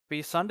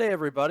Happy Sunday,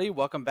 everybody.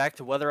 Welcome back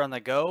to Weather on the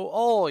Go,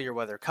 all your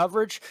weather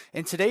coverage.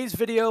 In today's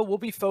video, we'll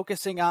be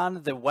focusing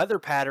on the weather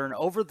pattern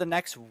over the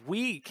next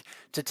week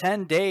to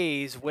 10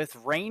 days with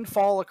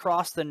rainfall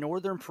across the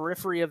northern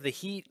periphery of the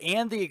heat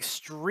and the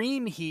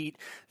extreme heat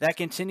that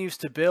continues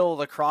to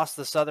build across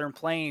the southern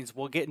plains.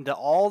 We'll get into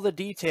all the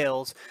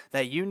details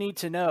that you need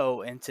to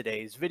know in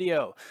today's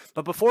video.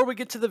 But before we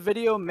get to the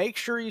video, make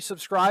sure you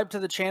subscribe to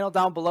the channel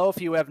down below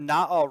if you have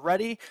not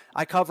already.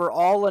 I cover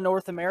all of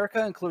North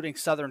America, including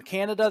southern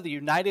Canada, the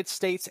United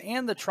States,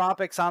 and the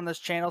tropics on this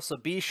channel, so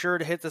be sure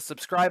to hit the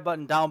subscribe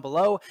button down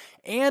below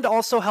and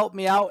also help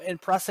me out in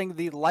pressing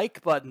the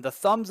like button, the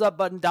thumbs up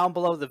button down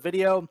below the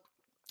video.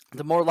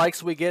 The more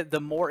likes we get,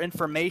 the more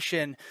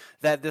information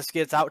that this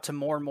gets out to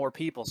more and more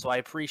people. So I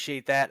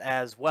appreciate that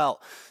as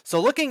well. So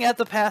looking at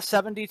the past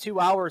 72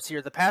 hours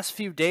here, the past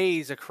few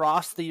days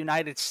across the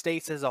United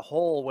States as a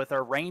whole with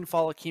our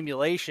rainfall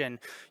accumulation,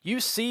 you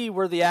see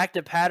where the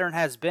active pattern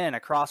has been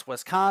across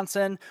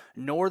Wisconsin,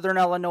 northern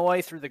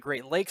Illinois, through the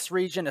Great Lakes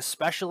region,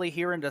 especially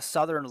here into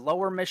southern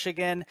lower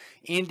Michigan,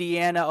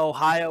 Indiana,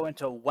 Ohio,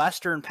 into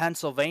western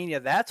Pennsylvania.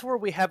 That's where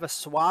we have a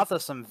swath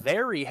of some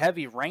very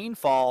heavy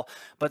rainfall,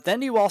 but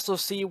then you also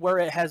see where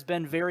it has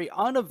been very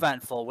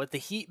uneventful with the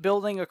heat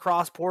building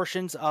across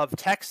portions of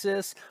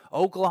Texas,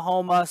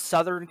 Oklahoma,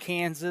 southern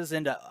Kansas,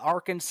 into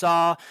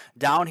Arkansas,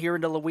 down here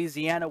into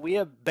Louisiana. We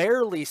have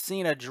barely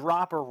seen a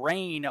drop of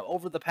rain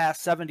over the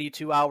past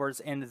 72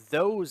 hours in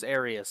those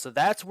areas. So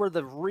that's where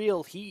the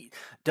real heat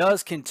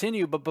does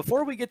continue. But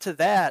before we get to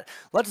that,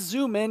 let's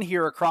zoom in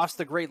here across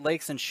the Great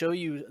Lakes and show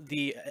you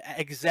the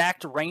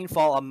exact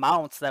rainfall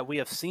amounts that we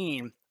have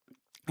seen.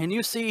 And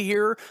you see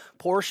here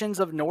portions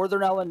of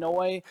northern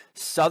Illinois,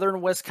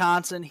 southern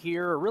Wisconsin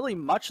here, really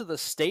much of the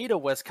state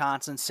of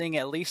Wisconsin seeing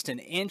at least an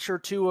inch or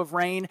two of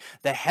rain.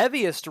 The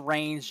heaviest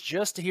rains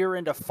just here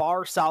into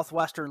far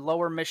southwestern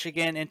lower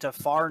Michigan, into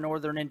far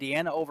northern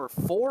Indiana, over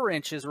 4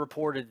 inches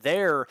reported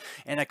there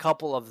in a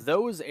couple of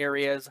those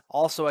areas.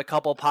 Also a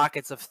couple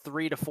pockets of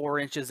 3 to 4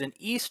 inches in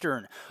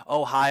eastern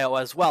Ohio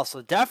as well.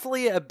 So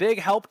definitely a big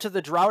help to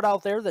the drought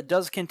out there that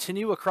does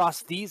continue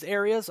across these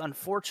areas.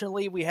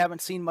 Unfortunately, we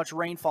haven't seen much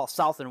rainfall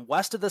south and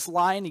west of this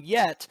line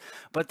yet,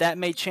 but that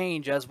may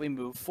change as we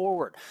move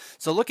forward.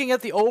 So looking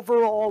at the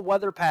overall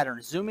weather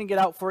pattern, zooming it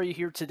out for you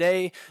here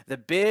today, the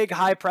big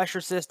high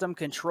pressure system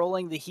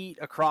controlling the heat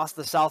across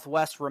the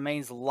southwest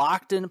remains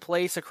locked in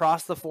place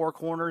across the four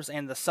corners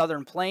and the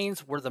southern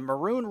plains where the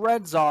maroon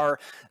reds are.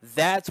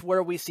 That's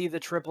where we see the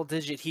triple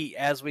digit heat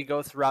as we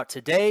go throughout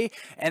today.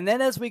 And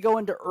then as we go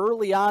into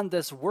early on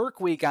this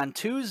work week on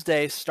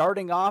Tuesday,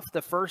 starting off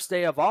the first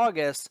day of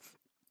August,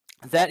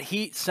 that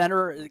heat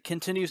center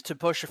continues to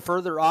push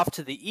further off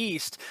to the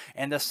east,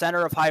 and the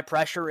center of high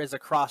pressure is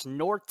across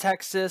North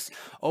Texas,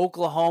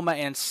 Oklahoma,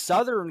 and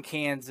southern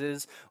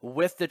Kansas,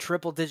 with the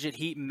triple-digit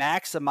heat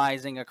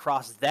maximizing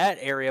across that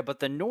area.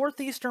 But the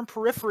northeastern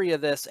periphery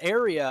of this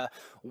area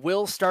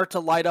will start to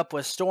light up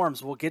with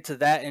storms. We'll get to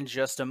that in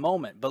just a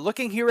moment. But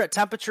looking here at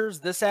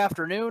temperatures this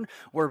afternoon,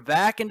 we're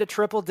back into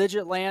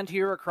triple-digit land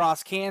here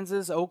across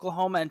Kansas,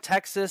 Oklahoma, and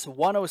Texas.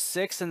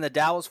 106 in the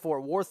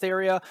Dallas-Fort Worth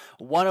area,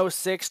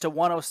 106 to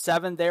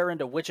 107 there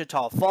into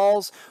Wichita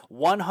Falls,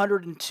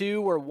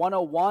 102 or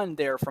 101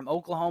 there from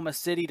Oklahoma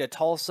City to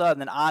Tulsa, and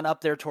then on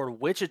up there toward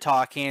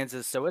Wichita,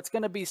 Kansas. So it's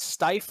going to be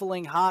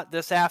stifling hot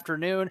this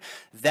afternoon.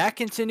 That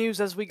continues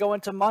as we go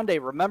into Monday.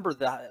 Remember,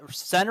 the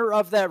center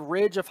of that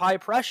ridge of high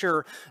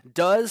pressure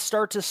does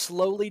start to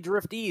slowly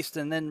drift east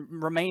and then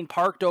remain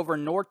parked over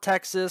North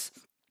Texas,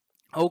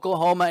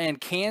 Oklahoma, and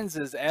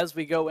Kansas as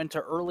we go into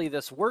early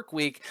this work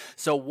week.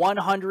 So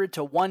 100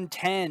 to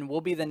 110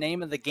 will be the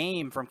name of the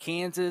game from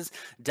Kansas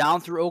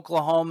down through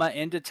Oklahoma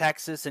into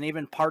Texas and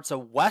even parts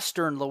of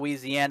western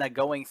Louisiana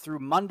going through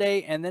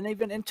Monday. And then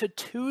even into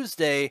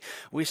Tuesday,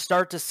 we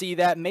start to see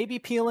that maybe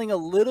peeling a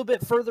little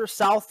bit further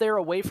south there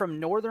away from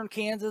northern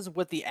Kansas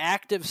with the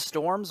active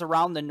storms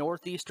around the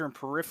northeastern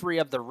periphery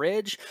of the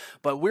ridge.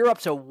 But we're up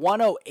to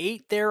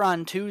 108 there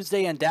on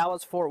Tuesday in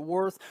Dallas-Fort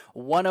Worth,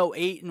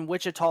 108 in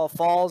Wichita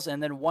Falls,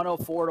 and then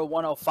 104 to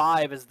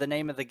 105 is the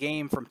name of the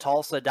game from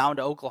Tulsa down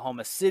to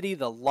Oklahoma City,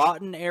 the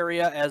Lawton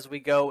area, as we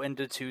go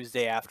into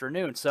Tuesday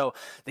afternoon. So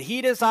the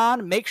heat is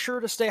on. Make sure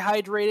to stay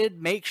hydrated.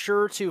 Make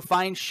sure to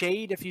find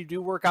shade if you do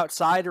work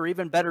outside, or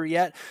even better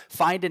yet,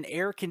 find an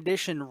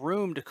air-conditioned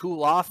room to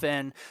cool off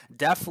in.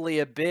 Definitely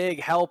a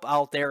big help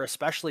out there,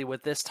 especially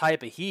with this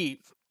type of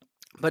heat.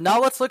 But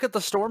now let's look at the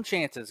storm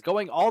chances.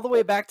 Going all the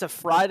way back to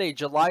Friday,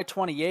 July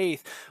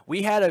 28th,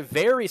 we had a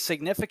very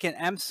significant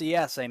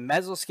MCS, a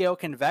mesoscale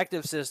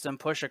convective system,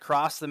 push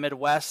across the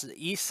Midwest,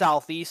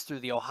 east-southeast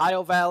through the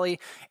Ohio Valley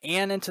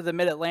and into the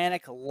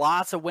Mid-Atlantic.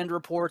 Lots of wind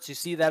reports. You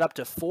see that up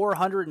to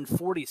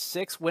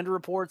 446 wind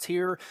reports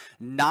here.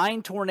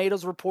 9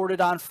 tornadoes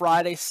reported on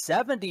Friday,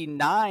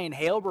 79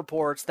 hail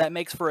reports. That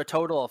makes for a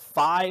total of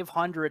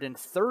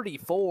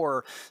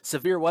 534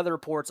 severe weather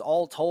reports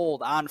all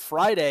told on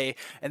Friday.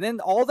 And then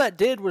all that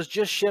did was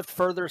just shift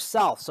further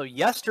south. So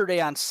yesterday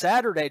on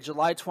Saturday,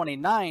 July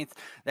 29th,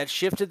 that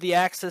shifted the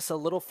axis a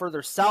little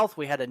further south.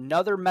 We had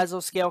another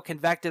mesoscale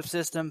convective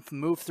system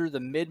move through the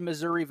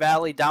mid-Missouri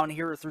Valley down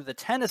here through the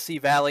Tennessee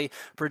Valley,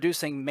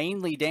 producing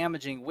mainly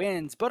damaging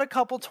winds, but a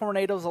couple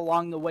tornadoes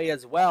along the way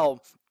as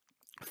well.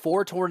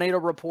 4 tornado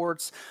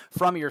reports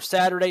from your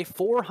Saturday,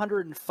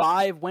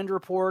 405 wind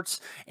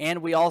reports,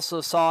 and we also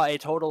saw a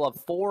total of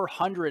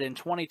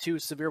 422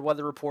 severe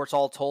weather reports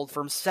all told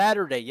from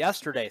Saturday,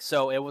 yesterday.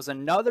 So it was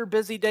another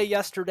busy day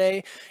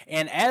yesterday,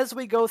 and as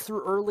we go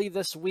through early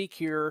this week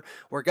here,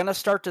 we're going to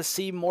start to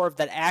see more of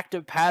that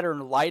active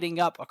pattern lighting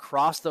up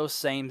across those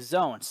same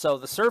zones. So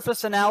the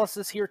surface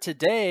analysis here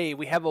today,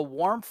 we have a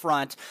warm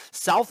front.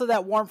 South of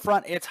that warm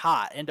front, it's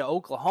hot. Into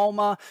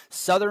Oklahoma,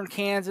 southern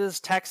Kansas,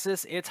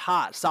 Texas, it's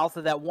hot. South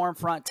of that warm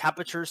front,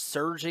 temperatures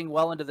surging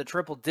well into the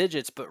triple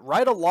digits, but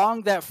right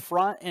along that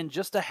front and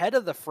just ahead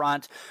of the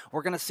front,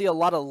 we're going to see a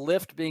lot of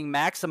lift being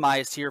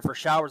maximized here for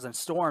showers and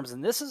storms,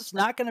 and this is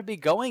not going to be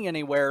going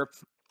anywhere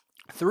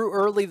through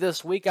early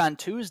this week on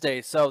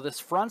Tuesday. So this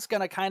front's going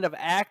to kind of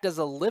act as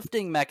a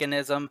lifting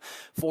mechanism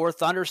for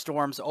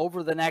thunderstorms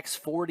over the next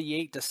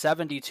 48 to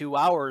 72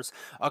 hours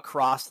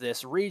across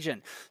this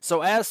region.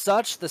 So as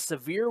such, the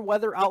severe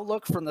weather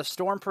outlook from the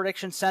Storm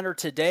Prediction Center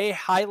today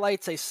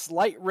highlights a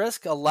slight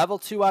risk, a level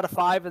 2 out of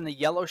 5 in the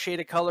yellow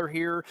shaded color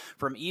here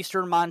from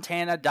eastern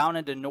Montana down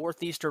into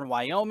northeastern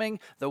Wyoming,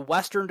 the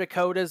western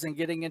Dakotas, and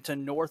getting into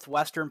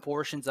northwestern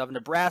portions of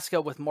Nebraska,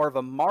 with more of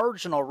a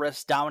marginal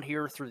risk down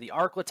here through the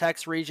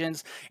Arklatex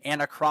regions and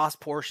across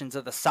portions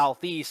of the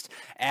southeast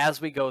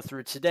as we go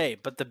through today.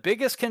 But the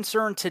biggest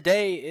concern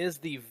today is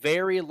the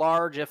very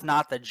large, if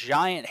not the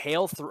giant,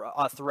 hail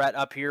threat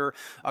up here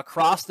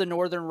across the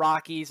northern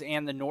Rockies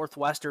and the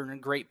northwestern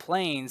Great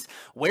Plains,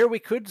 where we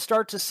could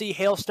start to see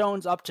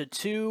hailstones up to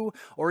 2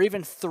 or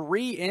even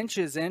 3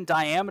 inches in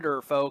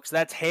diameter, folks.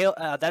 That's hail.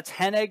 That's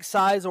hen egg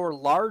size or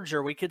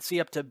larger. We could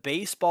see up to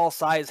baseball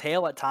size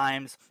hail at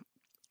times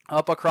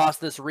up across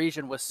this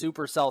region with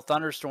supercell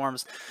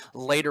thunderstorms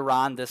later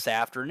on this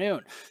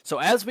afternoon. So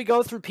as we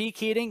go through peak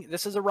heating,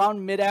 this is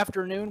around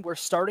mid-afternoon, we're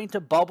starting to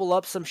bubble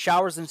up some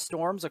showers and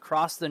storms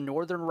across the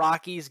northern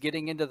Rockies,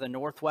 getting into the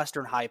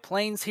northwestern high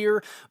plains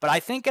here. But I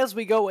think as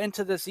we go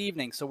into this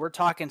evening, so we're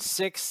talking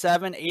 6,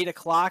 7, 8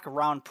 o'clock,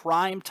 around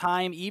prime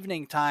time,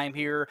 evening time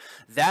here,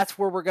 that's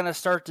where we're going to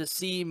start to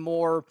see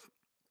more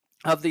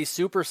of these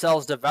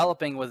supercells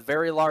developing with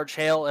very large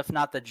hail, if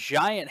not the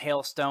giant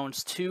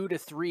hailstones, 2 to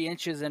 3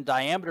 inches in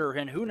diameter,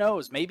 and who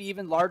knows, maybe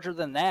even larger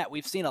than that.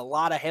 We've seen a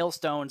lot of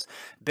hailstones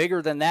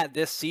bigger than that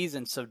this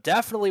season, so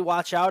definitely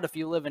watch out if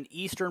you live in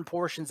eastern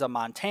portions of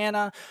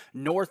Montana,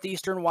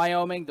 northeastern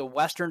Wyoming, the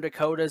western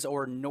Dakotas,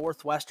 or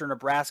northwestern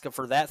Nebraska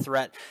for that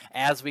threat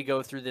as we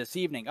go through this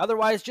evening.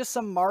 Otherwise, just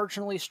some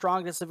marginally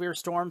strong to severe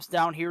storms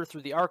down here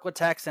through the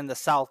Arklatex and the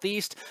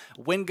southeast,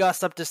 wind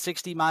gusts up to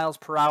 60 miles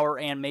per hour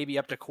and maybe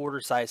up to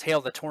quarter-size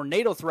hail. The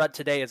tornado threat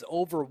today is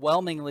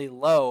overwhelmingly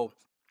low,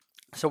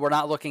 so we're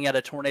not looking at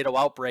a tornado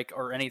outbreak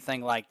or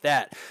anything like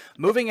that.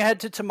 Moving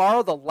ahead to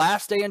tomorrow, the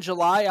last day in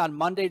July, on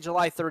Monday,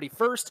 July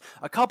 31st,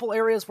 a couple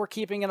areas we're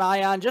keeping an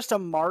eye on. Just a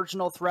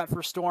marginal threat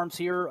for storms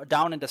here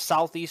down into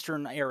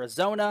southeastern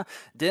Arizona,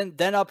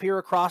 then up here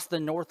across the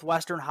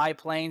northwestern high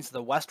plains,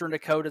 the western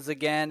Dakotas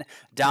again,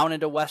 down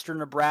into western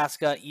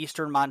Nebraska,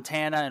 eastern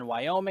Montana and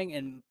Wyoming,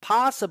 and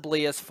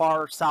possibly as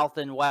far south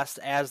and west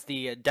as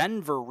the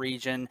Denver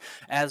region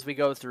as we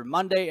go through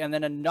Monday. And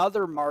then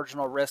another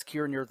marginal risk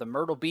here near the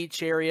Myrtle Beach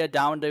area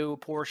down to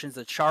portions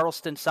of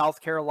Charleston, South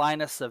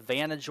Carolina,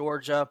 Savannah,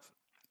 Georgia.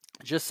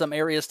 Just some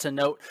areas to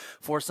note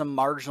for some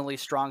marginally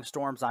strong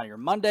storms on your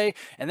Monday.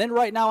 And then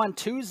right now on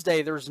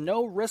Tuesday, there's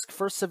no risk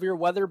for severe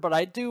weather, but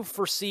I do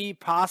foresee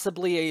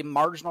possibly a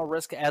marginal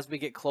risk as we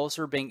get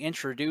closer being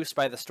introduced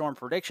by the Storm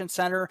Prediction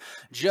Center.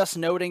 Just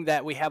noting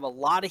that we have a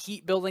lot of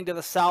heat building to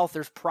the south.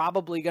 There's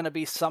probably going to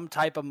be some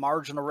type of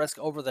marginal risk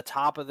over the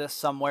top of this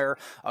somewhere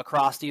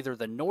across either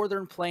the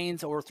northern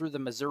plains or through the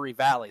Missouri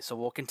Valley. So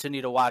we'll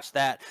continue to watch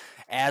that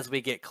as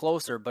we get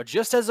closer. But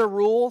just as a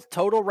rule,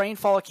 total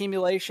rainfall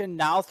accumulation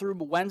now through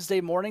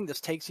Wednesday morning.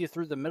 This takes you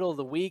through the middle of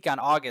the week on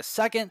August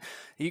 2nd.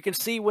 You can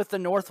see with the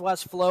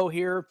northwest flow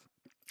here,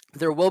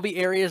 there will be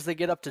areas that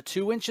get up to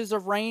 2 inches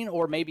of rain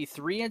or maybe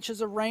 3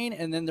 inches of rain,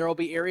 and then there will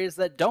be areas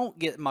that don't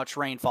get much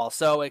rainfall.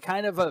 So it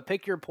kind of a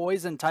pick your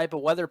poison type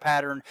of weather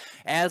pattern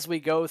as we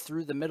go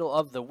through the middle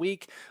of the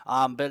week.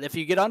 But if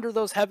you get under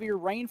those heavier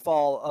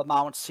rainfall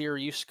amounts here,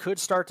 you could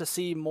start to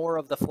see more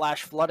of the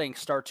flash flooding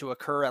start to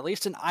occur, at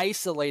least in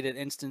isolated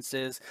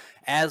instances,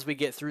 as we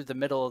get through the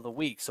middle of the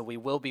week. So we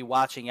will be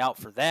watching out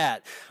for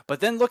that.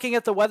 But then looking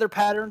at the weather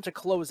pattern to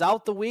close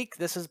out the week,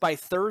 this is by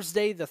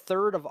Thursday, the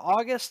 3rd of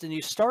August, and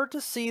you start to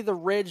see the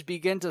ridge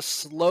begin to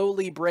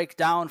slowly break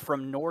down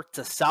from north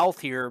to south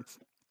here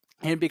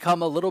and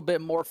become a little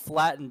bit more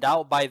flattened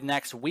out by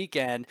next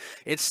weekend.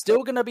 It's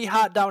still going to be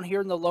hot down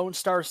here in the Lone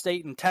Star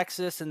State in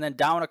Texas and then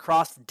down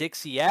across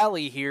Dixie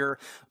Alley here,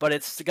 but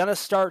it's going to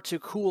start to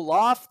cool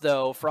off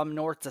though from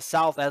north to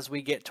south as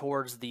we get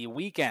towards the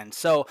weekend.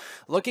 So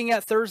looking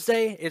at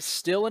Thursday, it's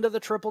still into the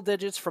triple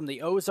digits from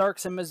the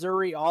Ozarks in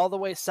Missouri all the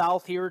way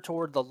south here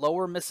toward the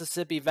lower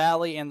Mississippi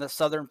Valley and the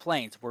Southern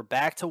Plains. We're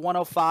back to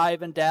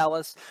 105 in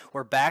Dallas.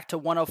 We're back to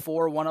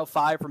 104,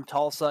 105 from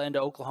Tulsa into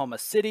Oklahoma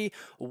City,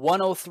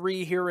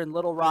 103 here in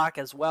Little Rock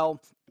as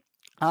well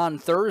on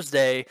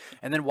Thursday.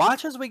 And then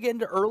watch as we get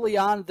into early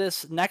on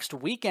this next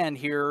weekend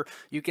here.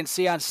 You can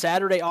see on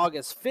Saturday,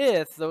 August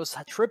 5th, those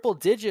triple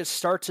digits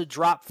start to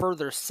drop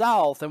further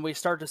south and we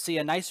start to see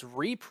a nice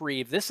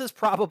reprieve. This is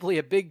probably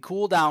a big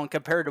cool down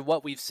compared to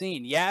what we've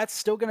seen. Yeah, it's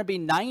still going to be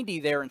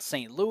 90 there in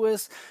St.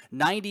 Louis,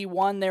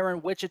 91 there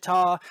in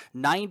Wichita,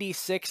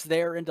 96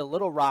 there into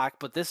Little Rock,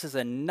 but this is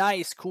a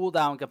nice cool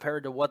down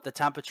compared to what the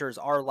temperatures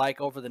are like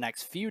over the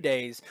next few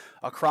days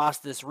across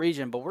this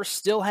region. But we're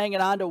still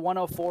hanging on to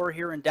 104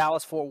 here in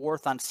Dallas-Fort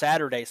Worth on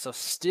Saturday, so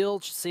still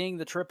seeing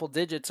the triple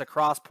digits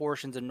across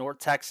portions of North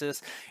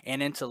Texas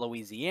and into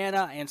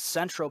Louisiana and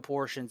central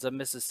portions of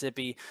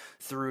Mississippi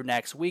through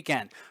next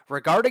weekend.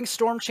 Regarding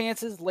storm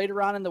chances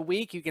later on in the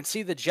week, you can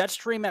see the jet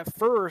stream at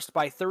first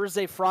by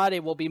Thursday,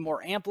 Friday will be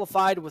more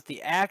amplified with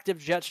the active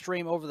jet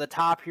stream over the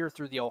top here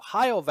through the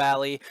Ohio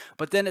Valley,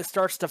 but then it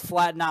starts to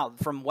flatten out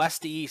from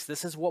west to east.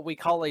 This is what we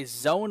call a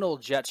zonal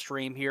jet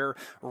stream here,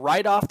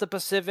 right off the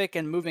Pacific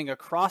and moving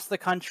across the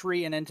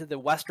country and into the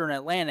western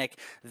Atlantic.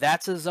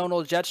 That's a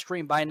zonal jet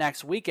stream by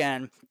next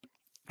weekend.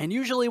 And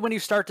usually when you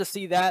start to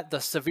see that, the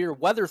severe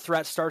weather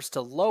threat starts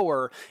to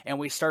lower and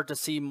we start to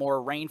see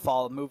more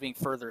rainfall moving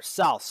further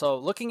south. So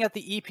looking at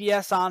the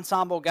EPS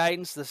ensemble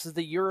guidance, this is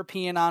the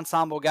European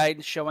ensemble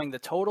guidance showing the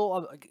total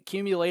of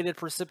accumulated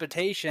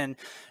precipitation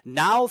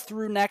now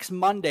through next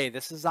Monday.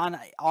 This is on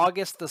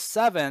August the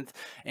 7th,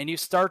 and you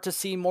start to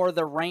see more of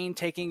the rain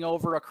taking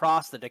over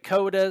across the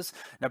Dakotas,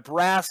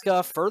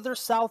 Nebraska, further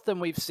south than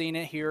we've seen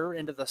it here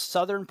into the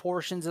southern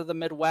portions of the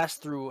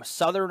Midwest through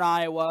southern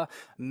Iowa,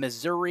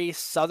 Missouri,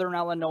 southern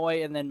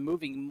Illinois, and then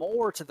moving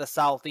more to the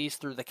southeast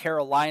through the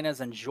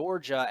Carolinas and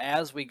Georgia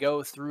as we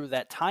go through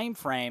that time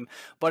frame.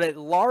 But it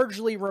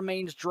largely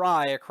remains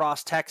dry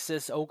across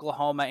Texas,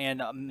 Oklahoma,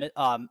 and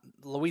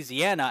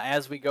Louisiana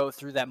as we go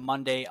through that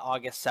Monday,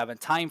 August 7th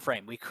time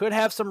frame. We could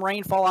have some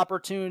rainfall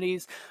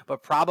opportunities,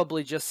 but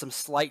probably just some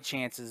slight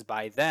chances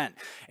by then.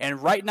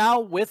 And right now,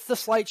 with the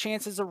slight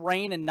chances of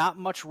rain and not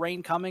much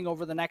rain coming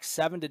over the next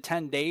 7 to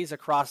 10 days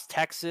across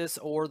Texas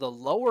or the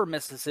lower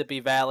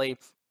Mississippi Valley,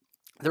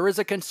 there is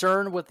a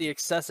concern with the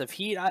excessive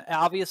heat,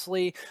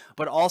 obviously,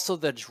 but also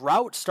the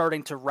drought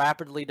starting to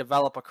rapidly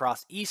develop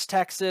across East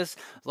Texas,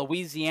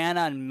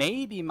 Louisiana, and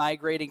maybe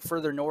migrating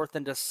further north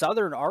into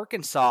southern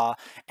Arkansas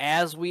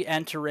as we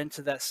enter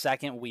into that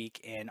second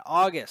week in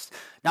August.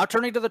 Now,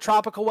 turning to the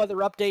tropical weather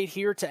update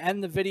here to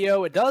end the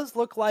video, it does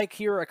look like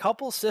here a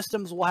couple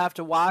systems we'll have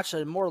to watch.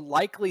 A more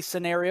likely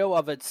scenario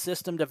of a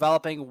system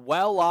developing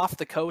well off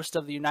the coast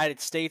of the United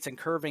States and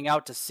curving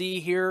out to sea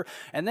here,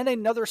 and then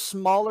another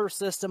smaller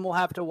system we'll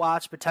have to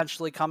watch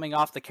potentially coming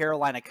off the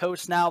Carolina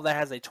coast now that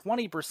has a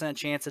 20%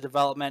 chance of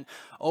development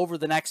over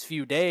the next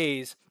few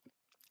days.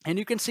 And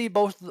you can see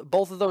both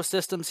of those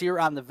systems here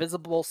on the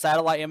visible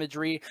satellite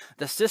imagery.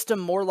 The system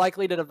more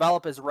likely to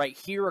develop is right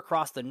here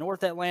across the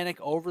North Atlantic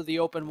over the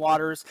open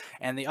waters,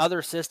 and the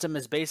other system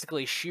is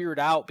basically sheared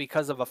out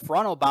because of a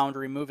frontal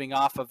boundary moving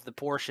off of the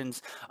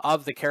portions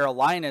of the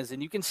Carolinas.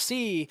 And you can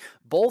see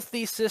both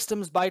these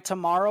systems by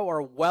tomorrow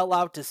are well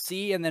out to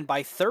sea, and then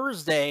by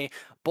Thursday,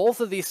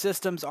 both of these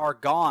systems are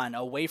gone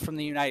away from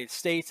the United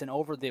States and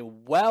over the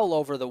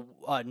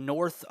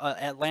North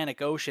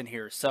Atlantic Ocean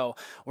here. So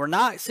we're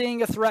not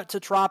seeing a threat to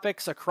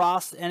tropics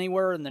across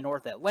anywhere in the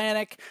North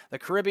Atlantic. The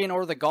Caribbean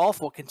or the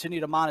Gulf will continue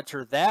to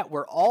monitor that.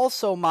 We're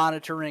also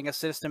monitoring a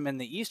system in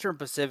the Eastern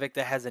Pacific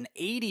that has an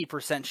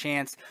 80%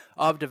 chance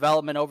of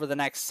development over the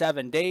next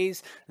 7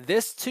 days.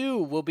 This too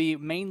will be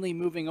mainly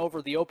moving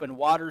over the open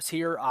waters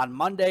here on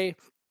Monday.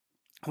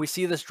 We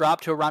see this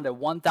drop to around a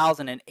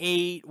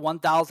 1008,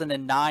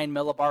 1009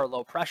 millibar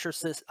low pressure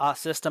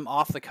system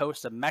off the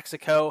coast of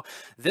Mexico.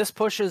 This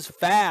pushes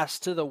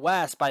fast to the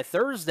west. By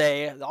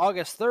Thursday,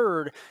 August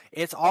 3rd,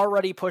 it's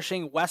already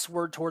pushing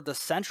westward toward the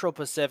Central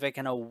Pacific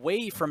and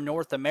away from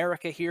North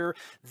America here.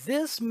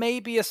 This may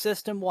be a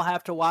system we'll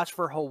have to watch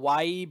for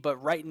Hawaii, but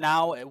right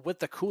now, with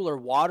the cooler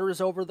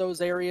waters over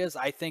those areas,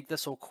 I think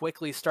this will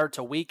quickly start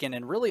to weaken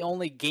and really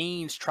only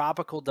gains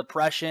tropical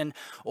depression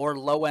or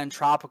low-end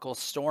tropical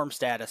storm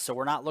status status. So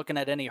we're not looking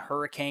at any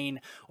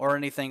hurricane or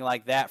anything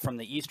like that from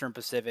the Eastern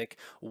Pacific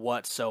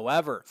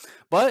whatsoever.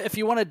 But if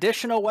you want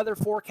additional weather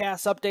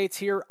forecast updates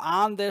here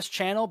on this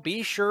channel,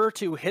 be sure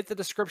to hit the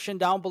description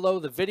down below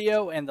the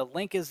video, and the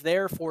link is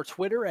there for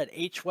Twitter at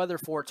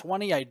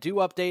hweather420. I do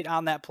update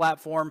on that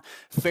platform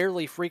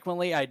fairly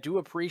frequently. I do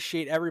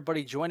appreciate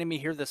everybody joining me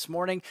here this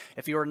morning.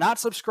 If you are not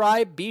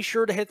subscribed, be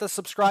sure to hit the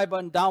subscribe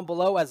button down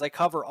below, as I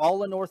cover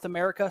all of North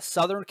America,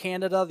 Southern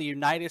Canada, the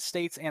United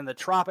States, and the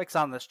tropics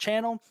on this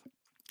channel.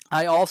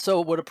 I also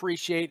would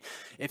appreciate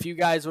if you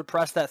guys would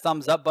press that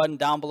thumbs up button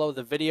down below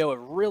the video. It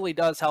really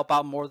does help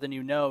out more than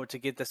you know to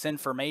get this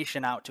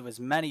information out to as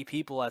many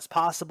people as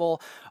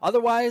possible.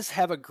 Otherwise,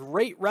 have a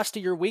great rest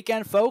of your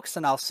weekend, folks,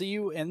 and I'll see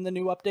you in the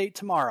new update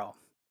tomorrow.